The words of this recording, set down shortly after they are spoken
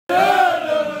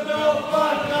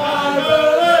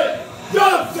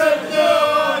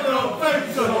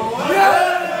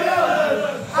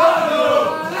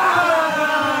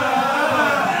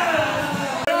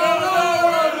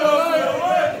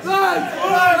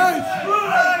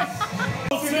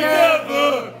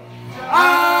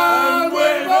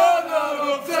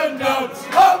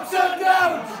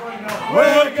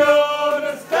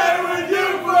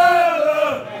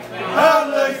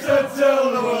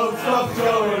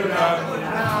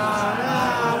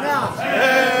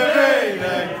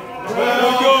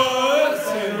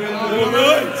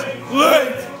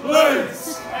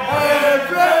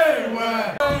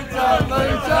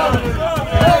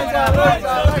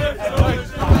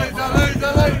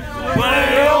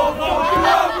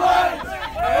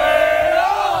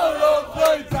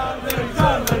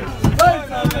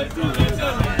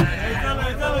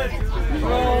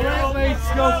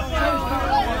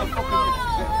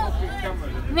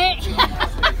me.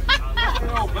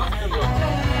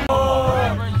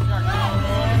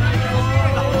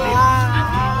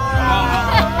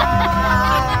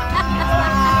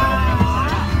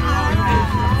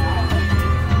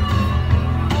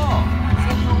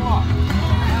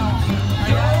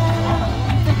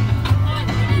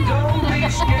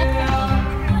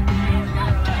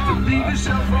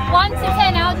 One to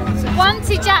 10, one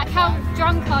to Jack, how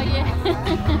drunk are you?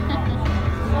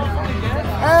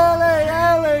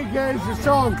 Ellie, get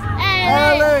some.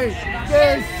 Ellie,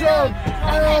 get some.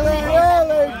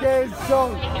 Ellie, get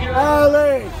some.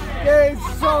 Ellie, get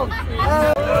some.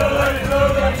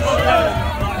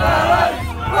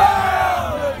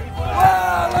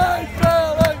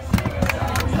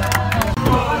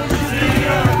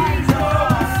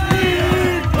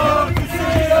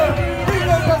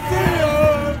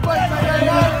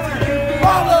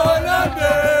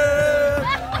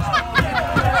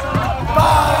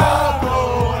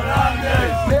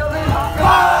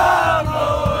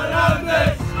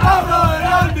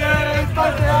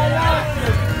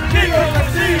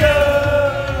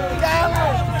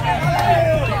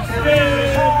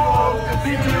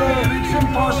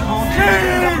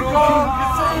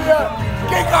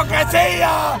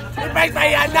 It makes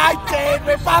me united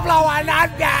with Pablo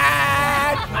Hernandez!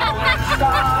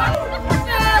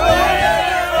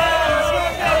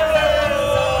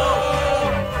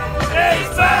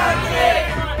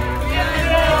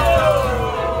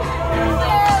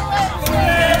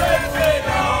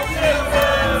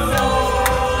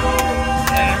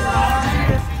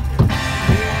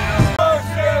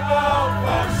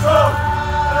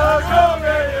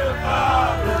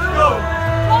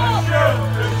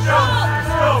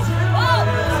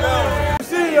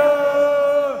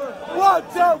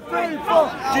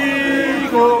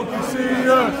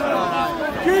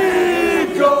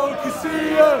 Kiko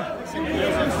Casilla!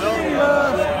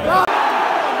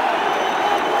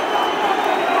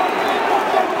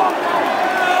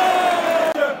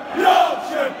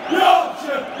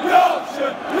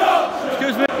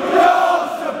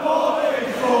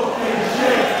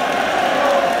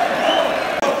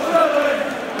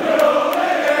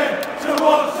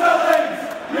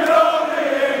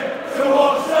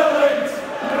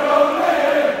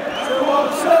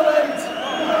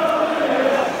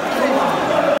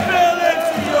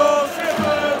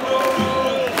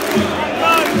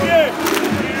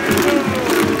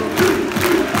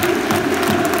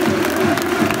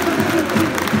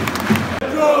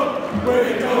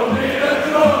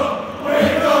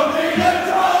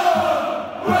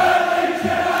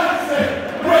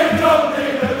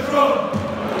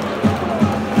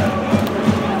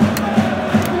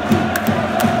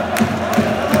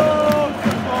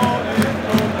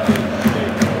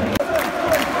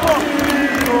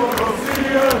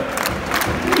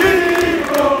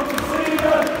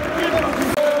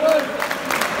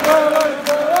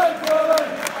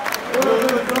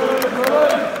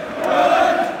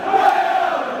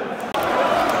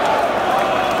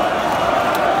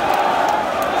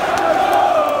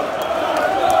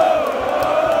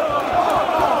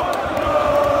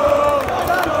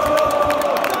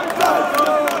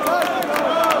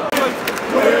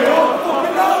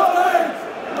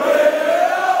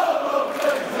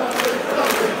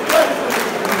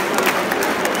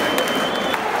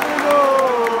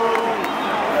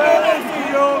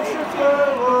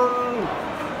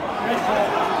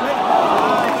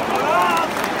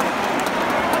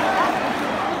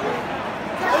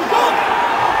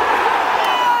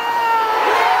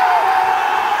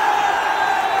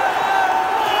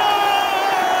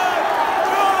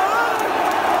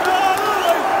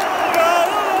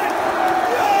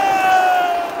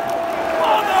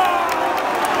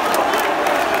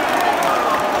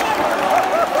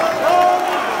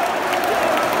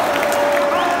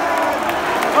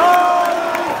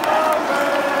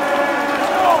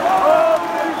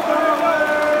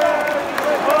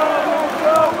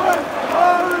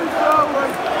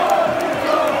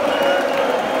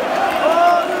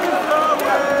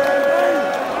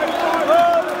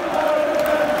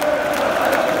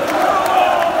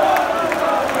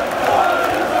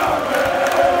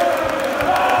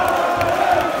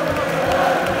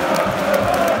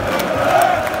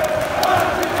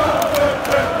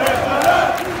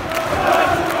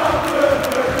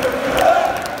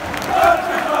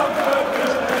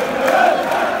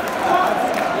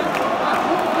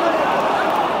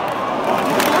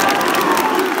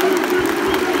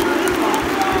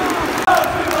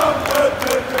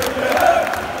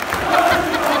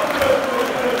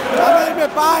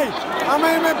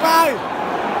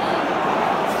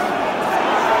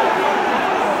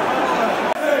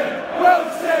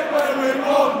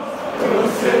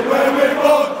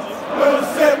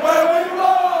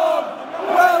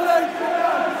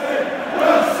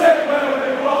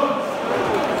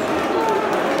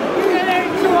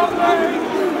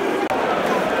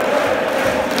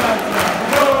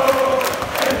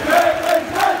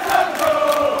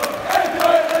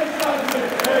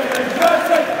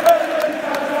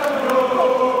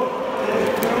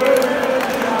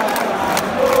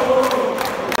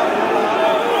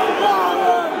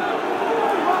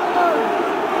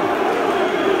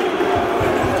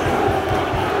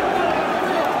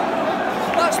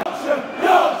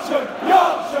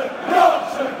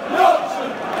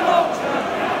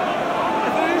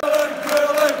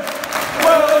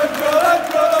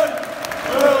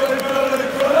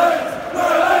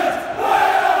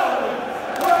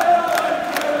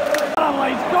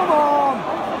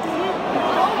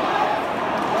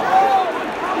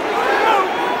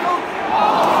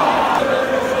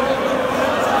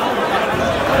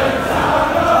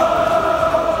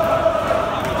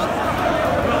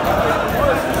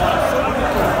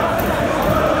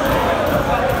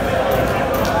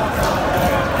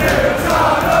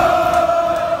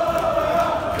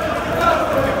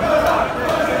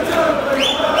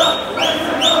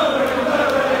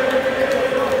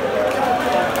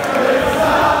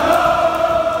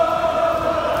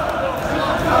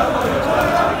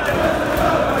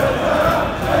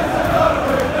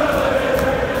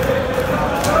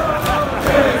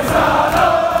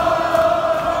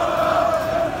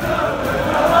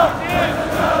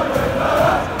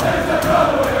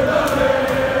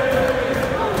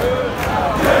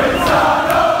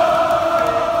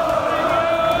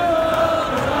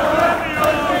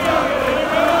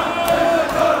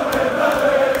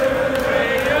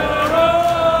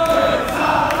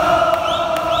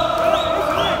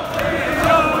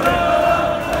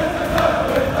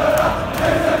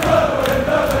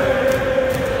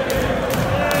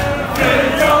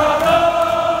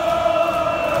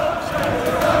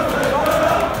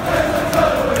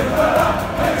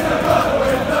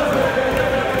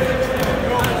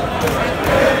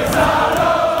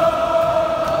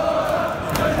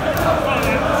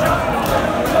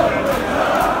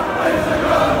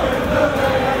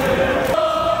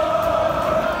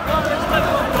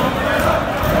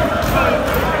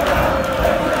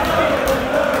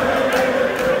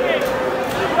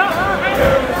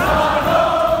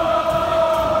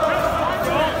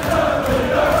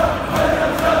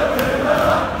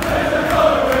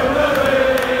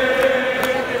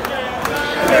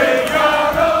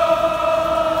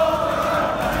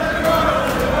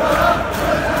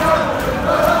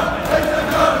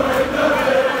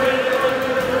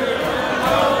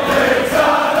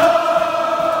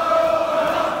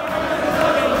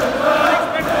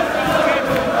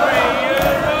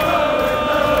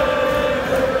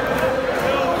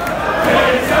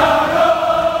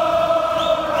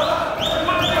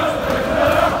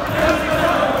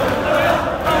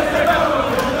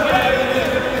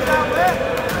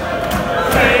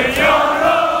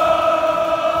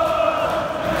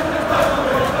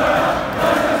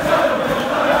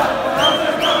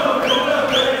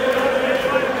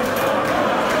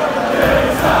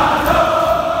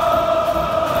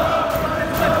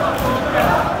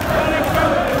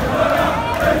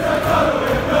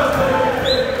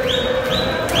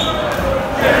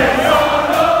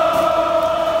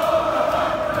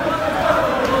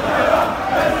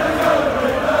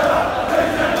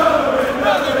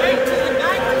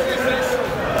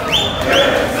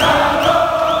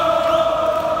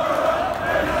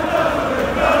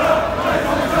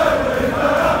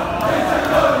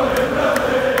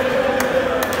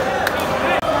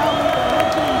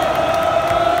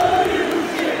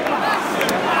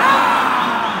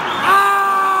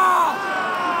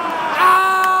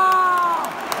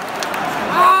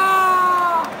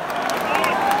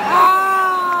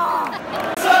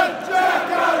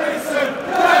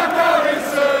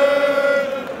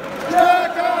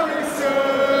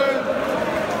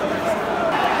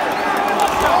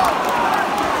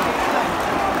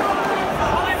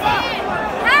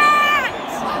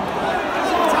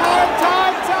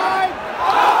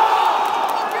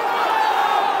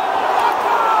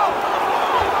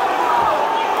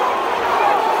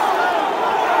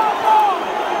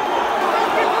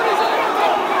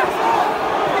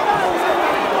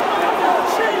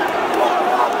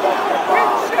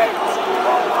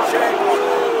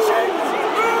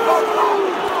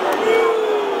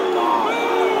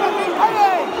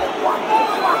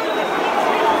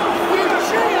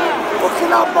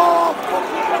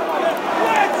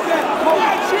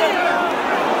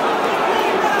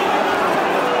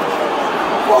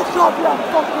 Fuck off, you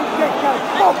fucking dickhead!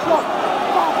 Fuck off!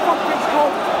 Fucking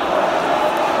smoke!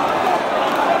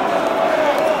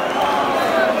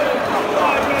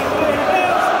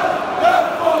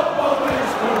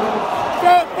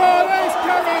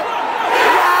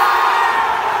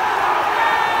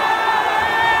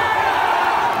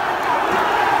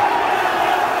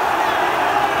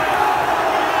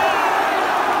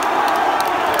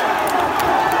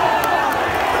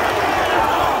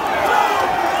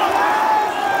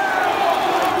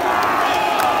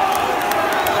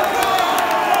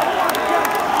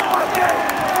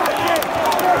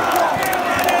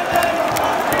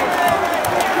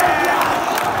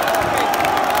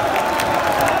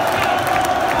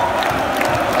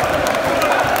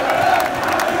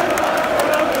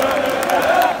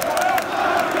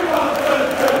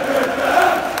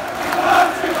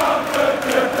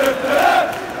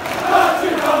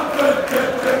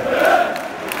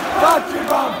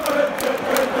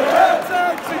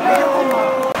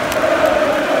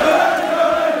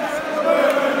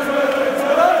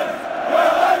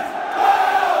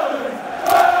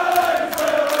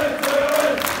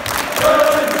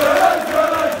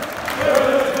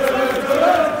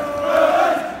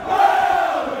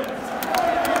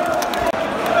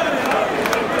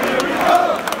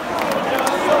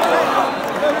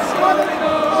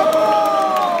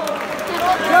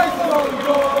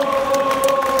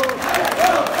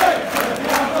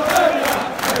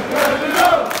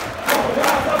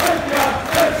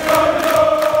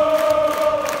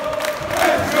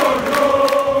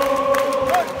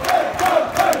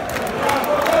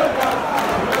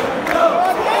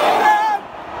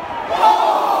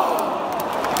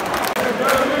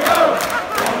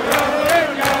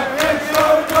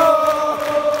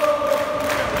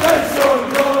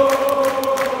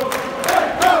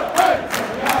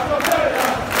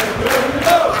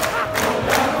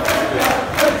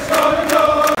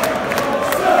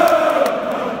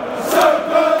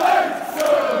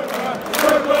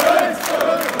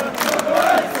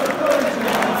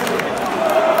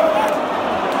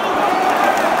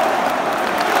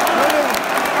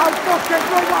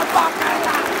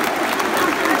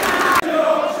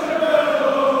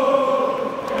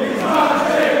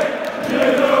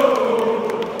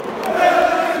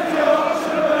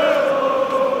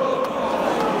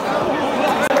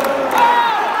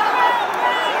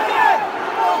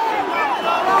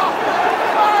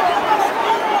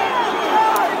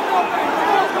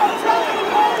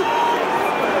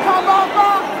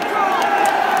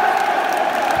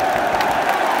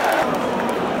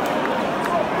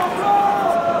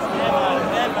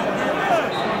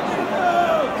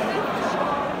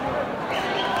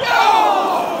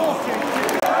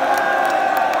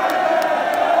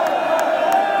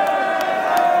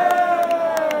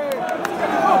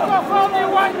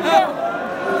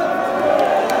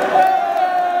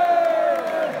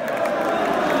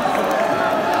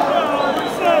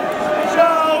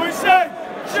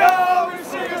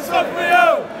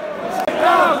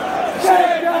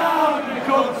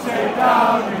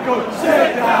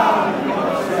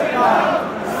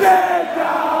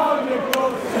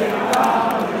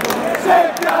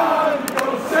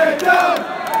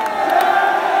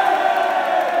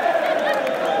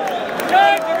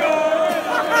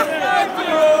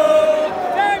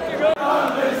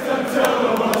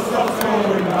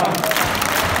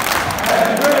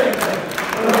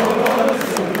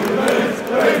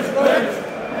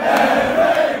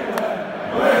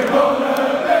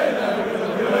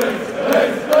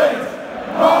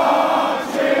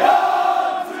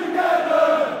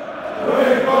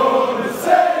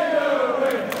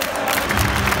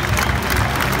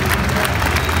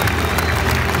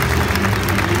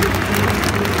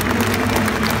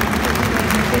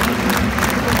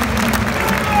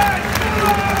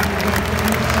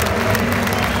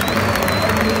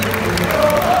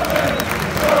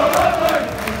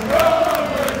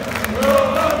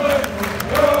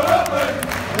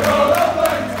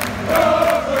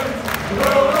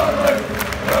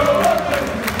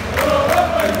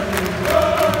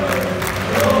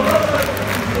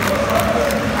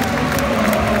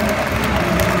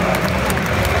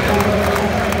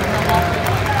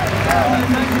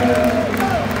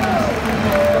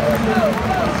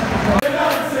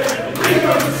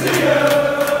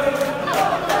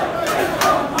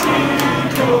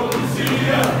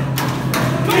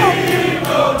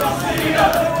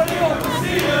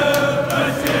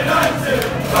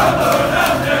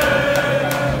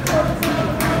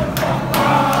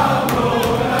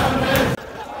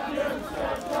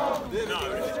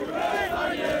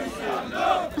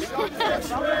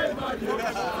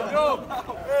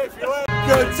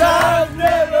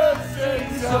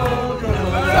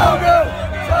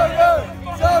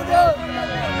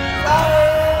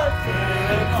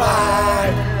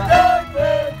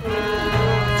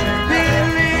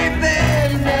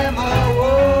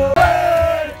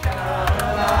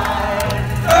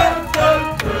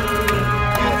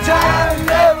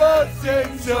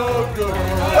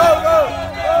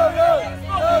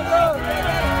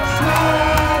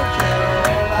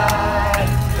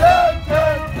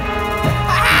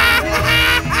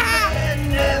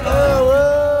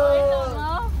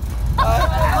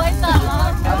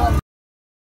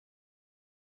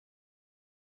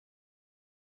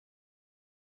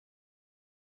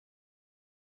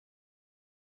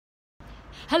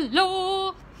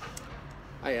 Hello.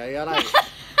 Hey, alright?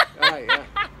 Alright, yeah.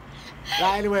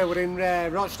 Right, anyway, we're in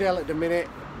Rochdale at the minute,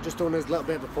 just doing a little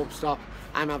bit of a pub stop.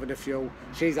 I'm having a few,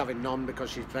 she's having none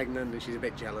because she's pregnant and she's a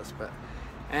bit jealous, but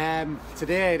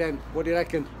today then, what do you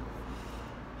reckon?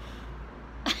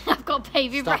 I've got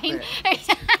baby Stop brain. it. I'm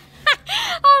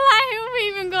like, who we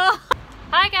even go?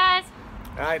 Hi guys.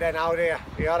 Right then, how are you?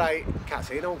 You alright? Can't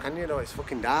see no one, can you? No, it's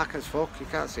fucking dark as fuck, you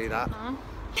can't see that.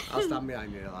 I'll stand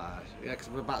behind you like that. Yeah, because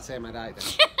we're about to say my diet then.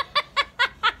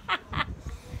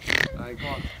 Right, go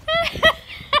on.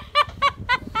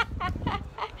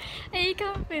 Are you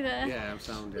comfy there? Yeah, I'm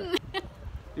sound, yeah.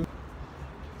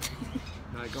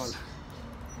 Right, go on.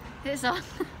 It's on.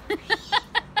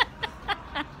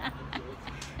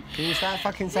 Can you start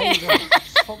fucking saying it?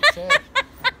 Fuck's sake.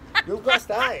 You've got to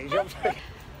start it.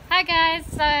 Hi guys,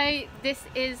 so this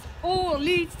is all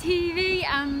Leeds TV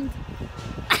and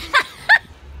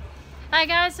hi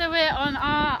guys, so we're on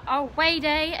our away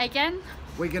day again.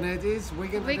 Wigan it is,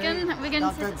 Wigan. Wigan. Wigan. I'm Wigan.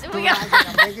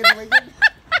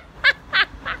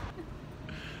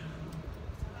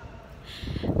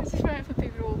 just waiting for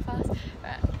people to walk past.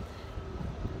 Right.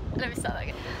 Let me start that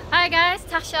again. Hi guys,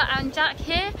 Tasha and Jack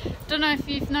here. Don't know if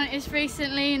you've noticed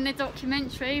recently in the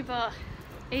documentary, but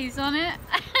he's on it.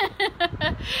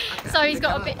 So he's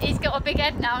got a big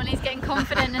head now, and he's getting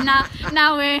confident. And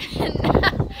now we're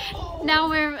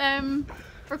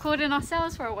recording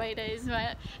ourselves for away days,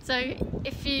 right? So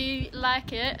if you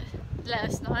like it, let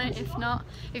us know. If not,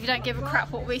 if you don't give a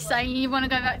crap what we say, you want to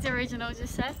go back to the original,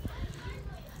 just say.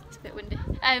 It's a bit windy.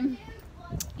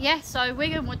 Yeah. So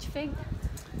Wigan, what do you think?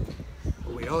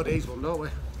 Well, we owe these one, don't we?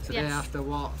 Today Yes. after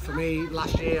what? For me,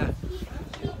 last year,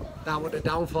 that was the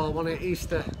downfall, wasn't it?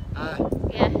 Easter. Yeah.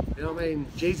 You know what I mean?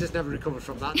 Jesus never recovered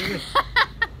from that, did he?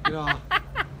 You know.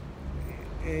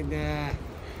 And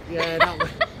yeah, that was.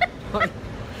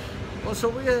 What's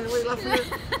up with you? What are you laughing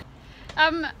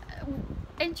at?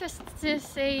 Interested to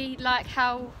see like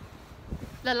how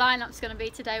the lineup's going to be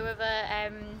today. Whether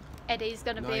Eddie's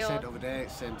going to No, be he or. said over there,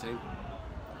 it's the same team.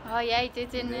 Oh yeah, he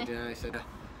did, didn't he? Yeah, he said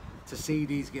to see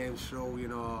these games through, you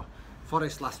know,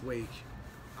 Forest last week.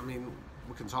 I mean,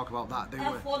 we can talk about that, don't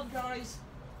we? F1 guys.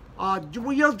 Oh,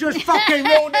 well, you've just fucking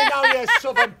ruined it now, you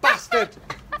southern bastard!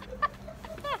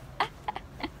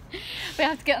 We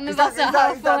have to get on the Is bus at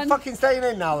half that one. fucking staying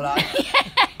in now, like?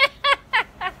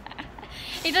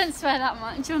 He doesn't swear that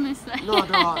much, honestly. No, I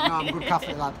don't. No, I'm a good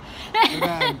Catholic lad.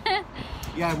 But,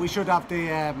 yeah, we should have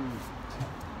the.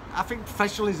 I think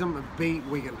professionalism beat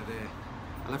Wigan today,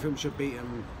 and I think we should beat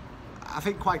them. I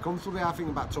think quite comfortably. I think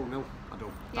about 2-0. I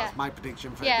do. That's my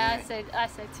prediction for yeah, today. I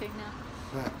said 2 now.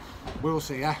 But we'll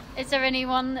see. Yeah. Is there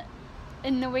anyone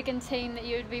in the Wigan team that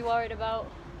you would be worried about?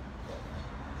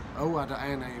 Oh, I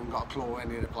ain't even got a clue who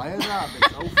any of the players are. I've been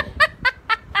so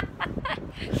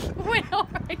We're not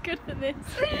very good at this.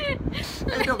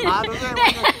 It don't matter, does it?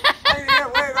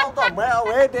 Wait, hold on. We're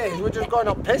away days. We're just going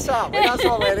up piss, aren't we? That's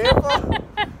what we're here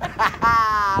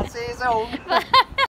for. See you soon.